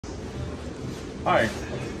Hi.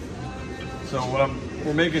 So what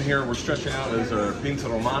we're making here, we're stretching out is our Pinsa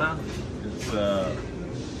romana. It's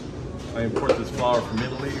I import this flour from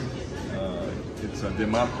Italy. It's a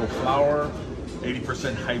DeMarco flour,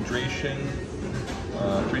 80% hydration,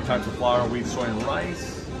 3 types of flour, wheat, soy, and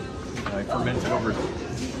rice. I ferment it over 2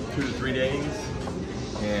 to 3 days,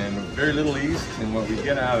 and very little yeast. And what we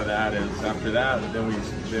get out of that is, after that, then we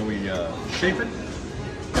shape it,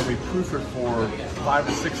 and we proof it for 5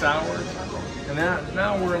 to 6 hours. And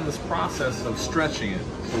now we're in this process of stretching it,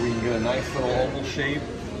 so we can get a nice little oval shape.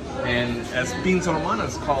 And as Pinsa romana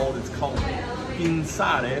is called, it's called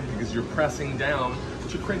pinsare because you're pressing down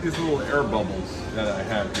to create these little air bubbles that I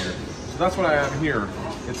have here. So that's what I have here.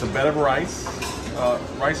 It's a bed of rice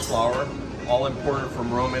flour, all imported from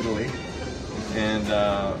Rome, Italy. And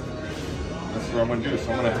that's what I'm gonna do.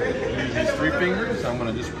 So I'm gonna use these 3 fingers. I'm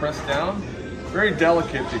gonna just press down. Very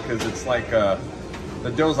delicate because it's like, the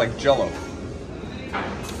dough's like Jello.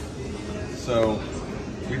 So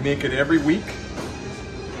we make it every week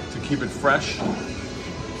to keep it fresh.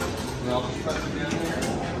 And I'll just press it down here.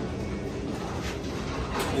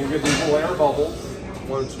 You get these little air bubbles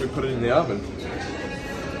once we put it in the oven.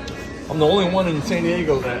 I'm the only one in San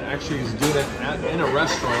Diego that actually is doing it in a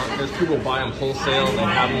restaurant. There's people buy them wholesale and they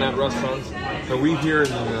have them at restaurants. But we here in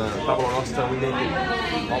Tavola Nostra, we make it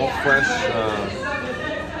all fresh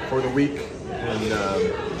for the week, and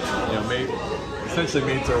essentially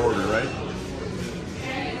made to order, right?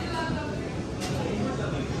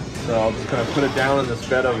 So I'm just gonna put it down in this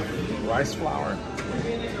bed of rice flour,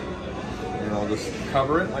 and I'll just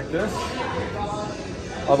cover it like this.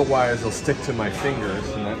 Otherwise, it'll stick to my fingers,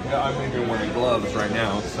 and I'm even wearing gloves right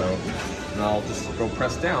now, so and I'll just go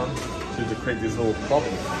press down to create these little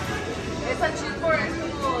bubbles.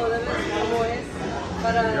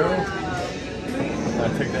 There you go. I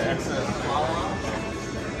take the excess flour off.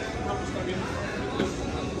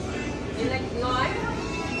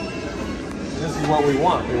 This is what we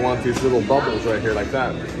want. We want these little bubbles right here like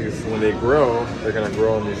that, because when they grow, they're going to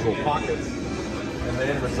grow in these little pockets. And the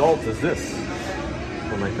end result is this,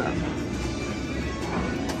 one like that.